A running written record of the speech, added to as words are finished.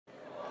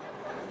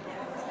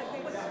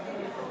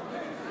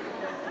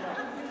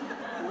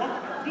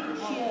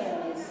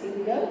Here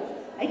we go.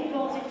 8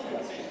 bars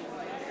introduction.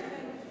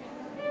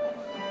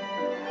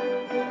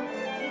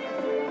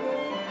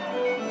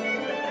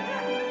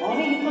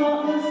 Morning,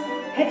 partners.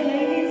 Head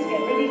ladies,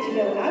 get ready to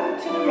go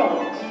out to the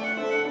right.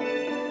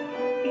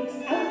 It's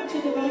out to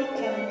the right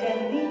and then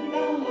the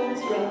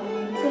balance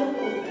round.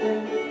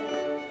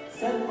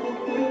 Circle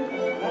through,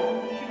 and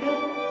round you go.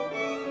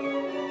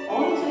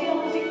 On to the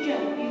opposite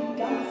jump, you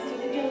dance to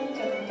the jump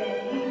and then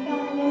you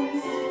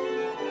balance.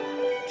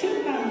 2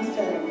 hands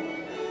turn.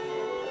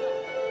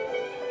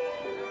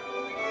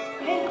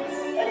 Heads,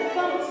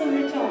 advance and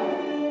retire.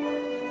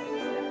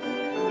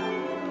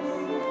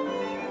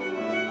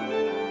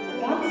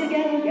 Advance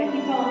again, get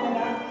your partner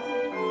back.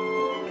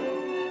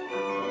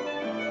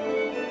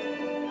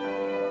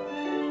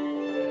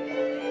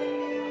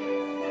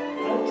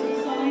 Out to the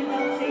side,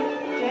 that's it.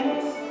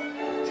 Gents,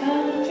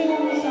 turn 2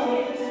 on the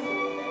sides.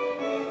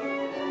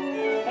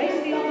 Face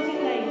the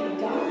opposite lady,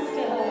 dance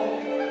to her.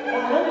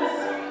 Balance.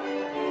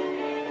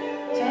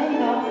 Turn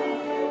up.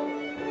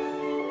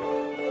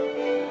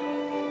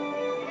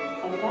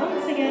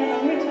 Advance again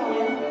and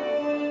retire.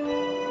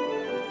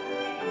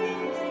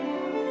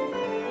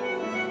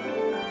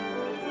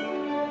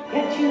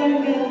 Get your own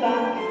girl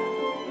back.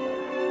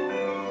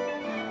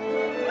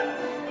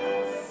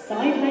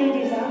 Side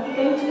ladies out,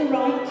 go to the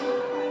right.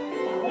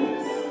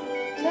 Balance.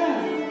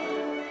 Turn.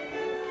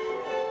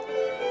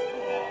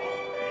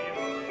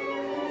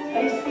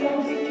 Face the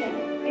opposite gent.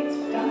 It's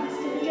dance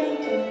to the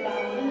gentleman.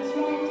 Balance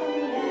right and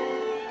left.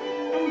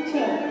 And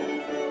turn.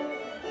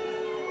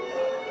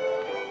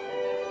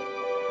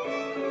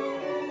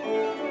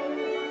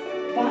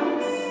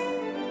 Advance.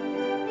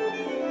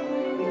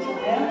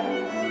 Retire.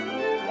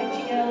 Let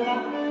your girl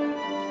back.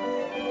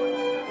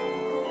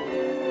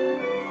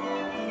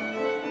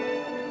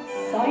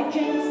 Side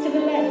gents to the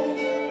left.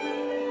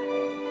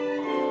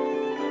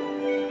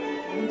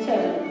 And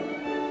turn.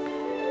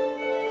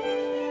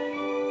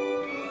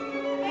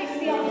 Face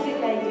the opposite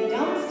lady.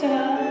 Dance to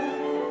her.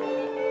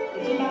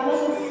 Little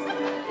balance.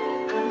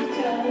 And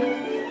turn.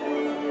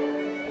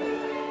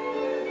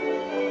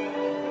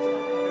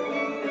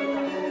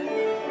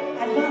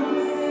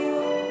 Advance.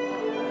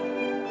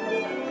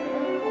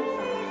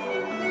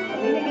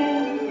 Come in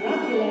again.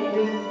 Grab your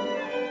lady.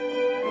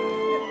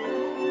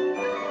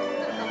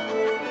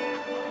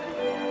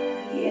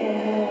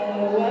 Yeah,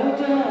 well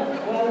done,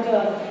 well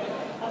done.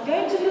 I'm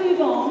going to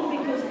move on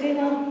because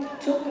dinner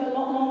took a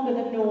lot longer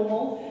than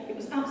normal. It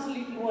was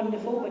absolutely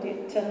wonderful, but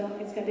it's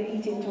going to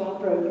eat into our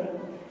programme.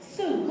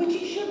 So, which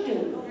it should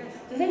do.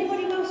 Does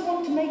anybody else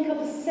want to make up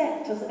a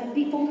set? Have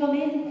people come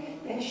in?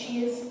 There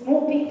she is.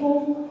 More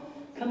people.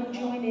 Come and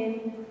join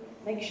in.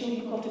 Make sure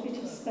you've got a bit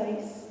of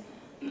space.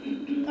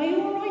 Are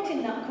you all right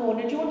in that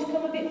corner? Do you want to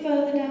come a bit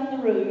further down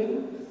the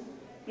room?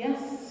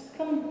 Yes?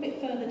 Come a bit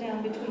further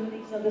down between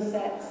these other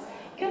sets.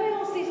 Can I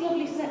ask these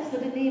lovely sets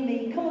that are near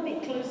me, come a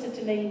bit closer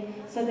to me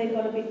so they've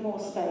got a bit more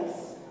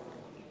space?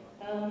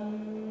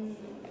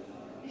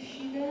 Is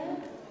she there?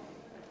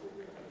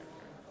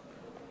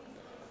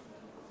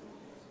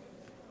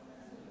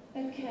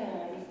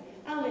 Okay.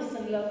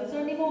 Alison, love, is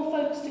there any more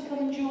folks to come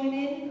and join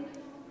in?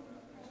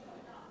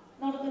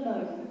 Not at the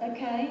moment.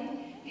 Okay.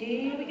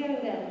 Here we go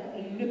then.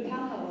 Le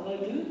Parole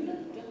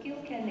de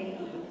Kilkenny.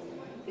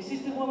 This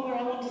is the one where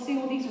I want to see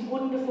all these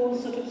wonderful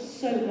sort of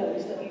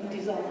solos that you've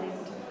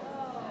designed.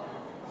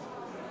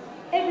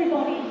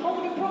 Everybody,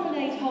 hold a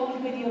promenade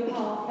hold with your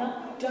partner.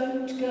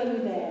 Don't go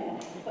there,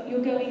 but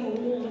you're going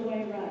all the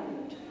way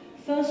round.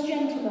 First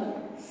gentleman,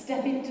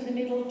 step into the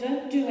middle.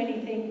 Don't do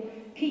anything.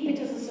 Keep it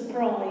as a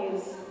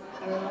surprise.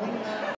 All right?